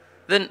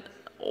 Then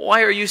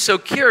why are you so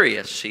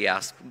curious? She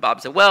asked. Bob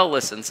said, well,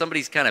 listen,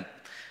 somebody's kind of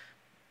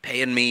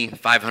paying me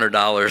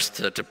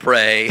 $500 to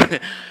pray.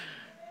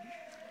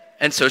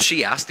 And so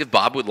she asked if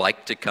Bob would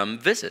like to come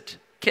visit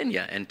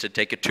Kenya and to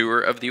take a tour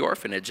of the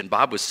orphanage. And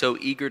Bob was so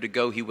eager to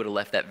go, he would have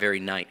left that very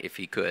night if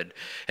he could.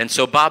 And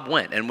so Bob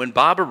went. And when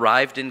Bob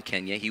arrived in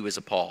Kenya, he was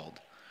appalled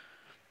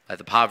by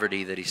the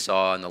poverty that he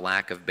saw and the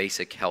lack of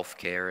basic health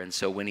care. And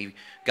so when he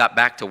got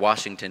back to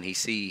Washington, he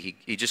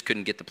just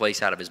couldn't get the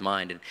place out of his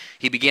mind. And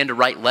he began to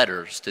write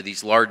letters to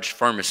these large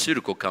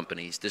pharmaceutical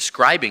companies,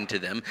 describing to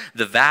them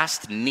the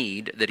vast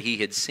need that he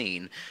had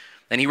seen.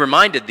 And he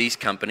reminded these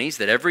companies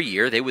that every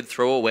year they would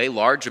throw away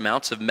large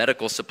amounts of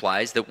medical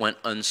supplies that went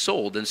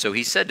unsold. And so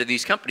he said to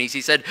these companies,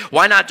 he said,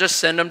 why not just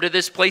send them to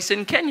this place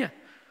in Kenya?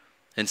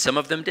 And some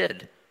of them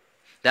did.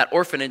 That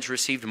orphanage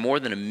received more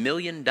than $1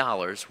 million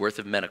worth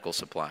of medical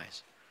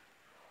supplies.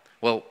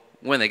 Well,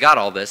 when they got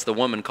all this, the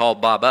woman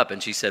called Bob up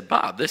and she said,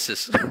 Bob, this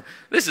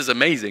is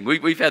amazing.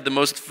 We've had the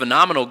most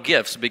phenomenal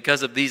gifts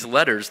because of these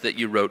letters that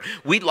you wrote.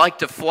 We'd like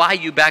to fly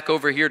you back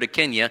over here to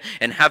Kenya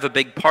and have a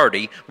big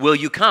party. Will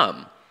you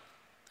come?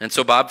 And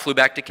so Bob flew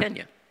back to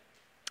Kenya.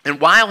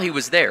 And while he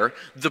was there,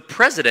 the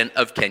president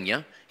of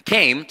Kenya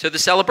came to the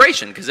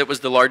celebration because it was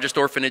the largest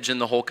orphanage in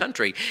the whole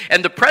country.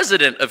 And the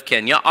president of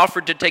Kenya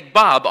offered to take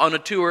Bob on a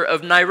tour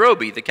of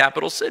Nairobi, the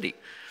capital city.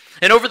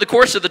 And over the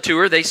course of the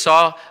tour, they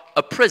saw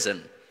a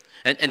prison.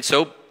 And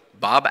so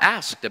Bob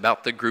asked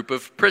about the group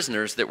of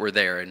prisoners that were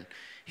there. And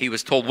he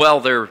was told,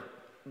 well, they're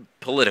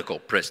political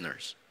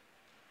prisoners.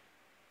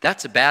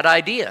 That's a bad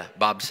idea,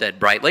 Bob said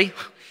brightly.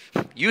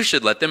 You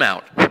should let them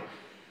out.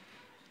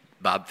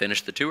 Bob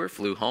finished the tour,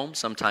 flew home.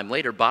 Sometime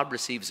later, Bob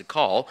receives a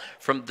call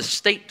from the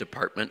State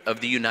Department of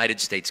the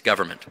United States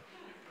government.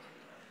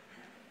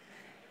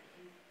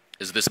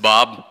 Is this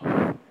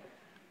Bob?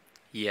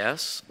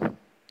 Yes.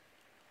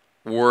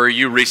 Were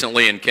you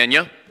recently in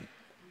Kenya?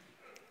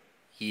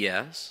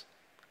 Yes.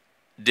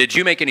 Did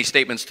you make any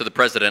statements to the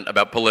president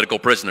about political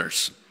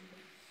prisoners?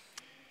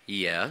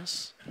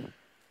 Yes.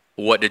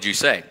 What did you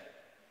say?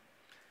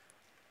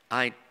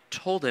 I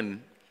told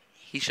him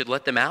he should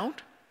let them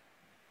out.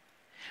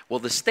 Well,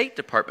 the State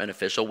Department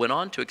official went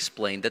on to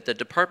explain that the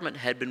department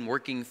had been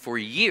working for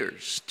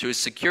years to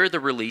secure the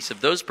release of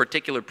those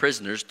particular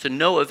prisoners to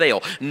no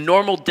avail.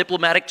 Normal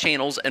diplomatic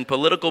channels and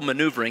political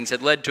maneuverings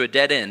had led to a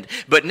dead end.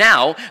 But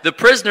now, the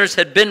prisoners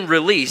had been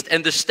released,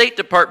 and the State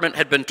Department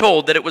had been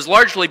told that it was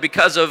largely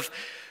because of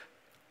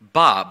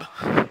Bob.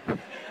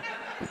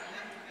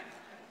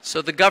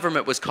 So the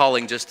government was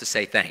calling just to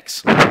say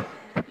thanks.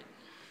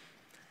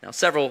 Now,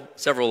 several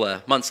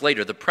months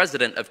later, the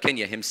president of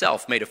Kenya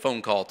himself made a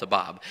phone call to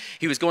Bob.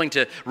 He was going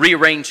to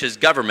rearrange his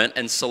government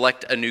and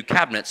select a new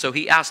cabinet. So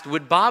he asked,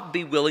 would Bob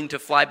be willing to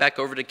fly back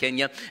over to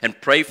Kenya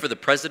and pray for the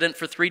president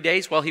for 3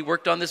 days while he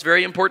worked on this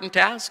very important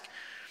task?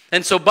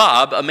 And so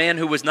Bob, a man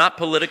who was not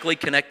politically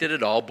connected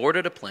at all,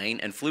 boarded a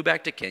plane and flew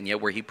back to Kenya,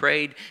 where he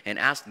prayed and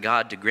asked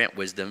God to grant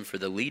wisdom for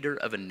the leader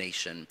of a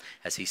nation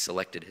as he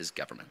selected his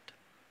government.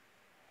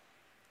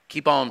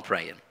 Keep on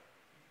praying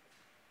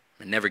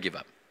and never give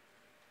up.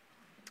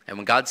 And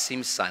when God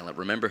seems silent,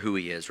 remember who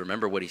he is,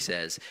 remember what he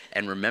says,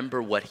 and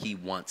remember what he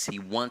wants. He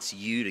wants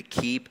you to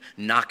keep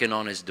knocking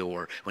on his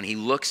door. When he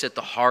looks at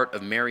the heart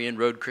of Marion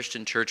Road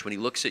Christian Church, when he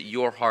looks at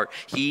your heart,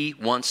 he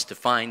wants to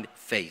find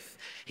faith.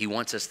 He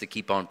wants us to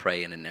keep on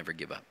praying and never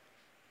give up.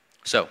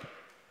 So,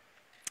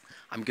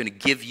 I'm going to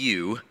give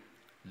you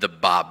the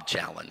Bob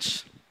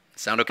Challenge.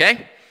 Sound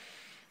okay?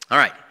 All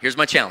right, here's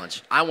my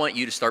challenge. I want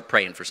you to start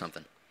praying for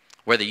something.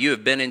 Whether you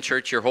have been in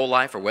church your whole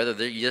life or whether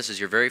this is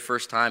your very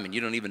first time and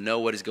you don't even know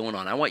what is going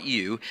on, I want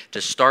you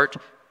to start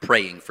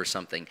praying for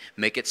something.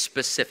 Make it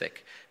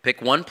specific.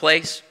 Pick one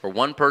place or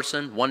one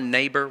person, one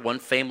neighbor, one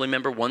family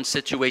member, one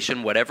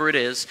situation, whatever it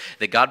is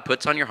that God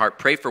puts on your heart.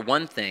 Pray for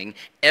one thing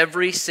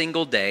every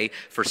single day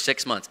for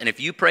 6 months. And if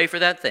you pray for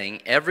that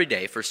thing every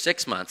day for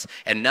 6 months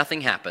and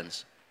nothing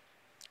happens,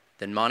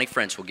 then Monty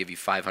French will give you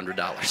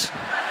 $500.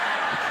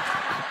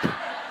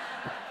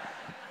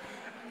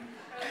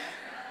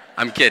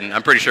 I'm kidding.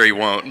 I'm pretty sure he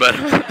won't, but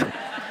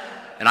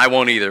and I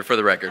won't either, for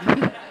the record.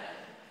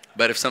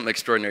 But if something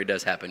extraordinary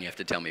does happen, you have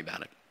to tell me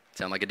about it.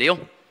 Sound like a deal?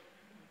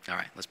 All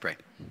right, let's pray.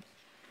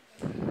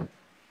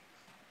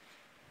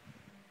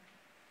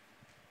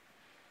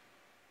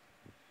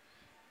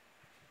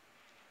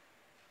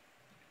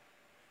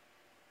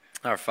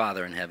 Our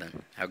Father in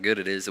heaven, how good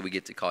it is that we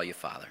get to call you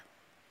Father.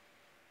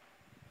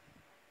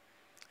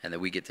 And that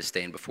we get to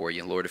stand before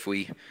you. Lord, if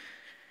we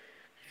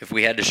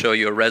had to show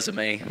you a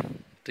resume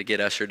to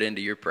get ushered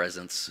into your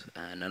presence,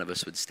 none of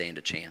us would stand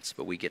a chance.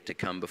 But we get to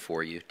come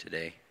before you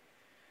today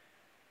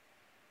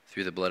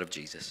through the blood of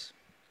Jesus.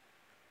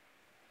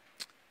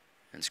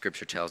 And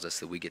Scripture tells us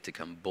that we get to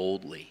come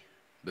boldly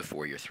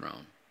before your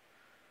throne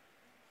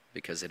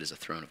because it is a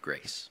throne of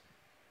grace.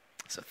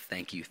 So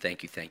thank you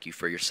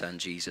for your Son,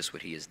 Jesus,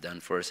 what he has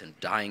done for us and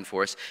dying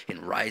for us and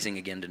rising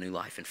again to new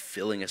life and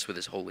filling us with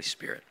his Holy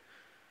Spirit.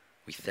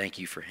 We thank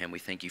you for him. We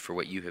thank you for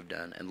what you have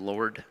done. And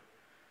Lord,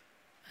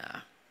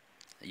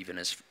 even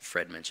as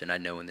Fred mentioned, I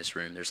know in this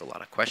room there's a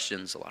lot of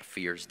questions, a lot of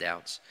fears,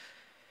 doubts.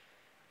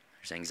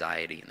 There's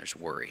anxiety and there's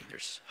worry.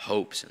 There's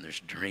hopes and there's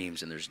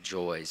dreams and there's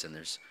joys and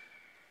there's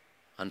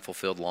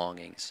unfulfilled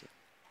longings.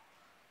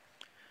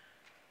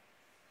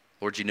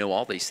 Lord, you know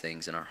all these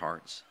things in our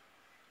hearts.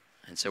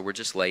 And so we're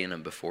just laying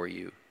them before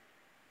you.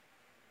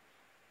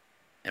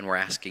 And we're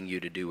asking you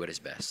to do what is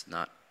best.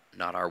 Not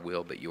our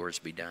will, but yours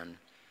be done.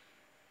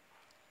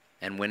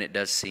 And when it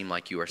does seem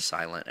like you are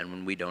silent and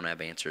when we don't have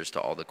answers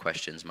to all the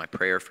questions, my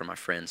prayer for my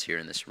friends here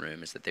in this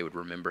room is that they would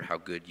remember how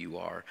good you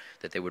are,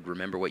 that they would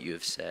remember what you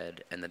have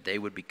said, and that they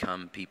would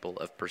become people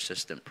of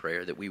persistent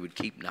prayer, that we would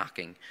keep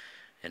knocking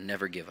and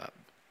never give up.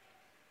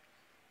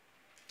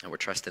 And we're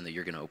trusting that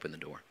you're going to open the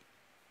door.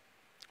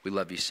 We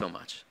love you so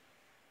much.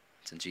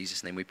 It's in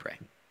Jesus' name we pray.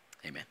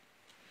 Amen.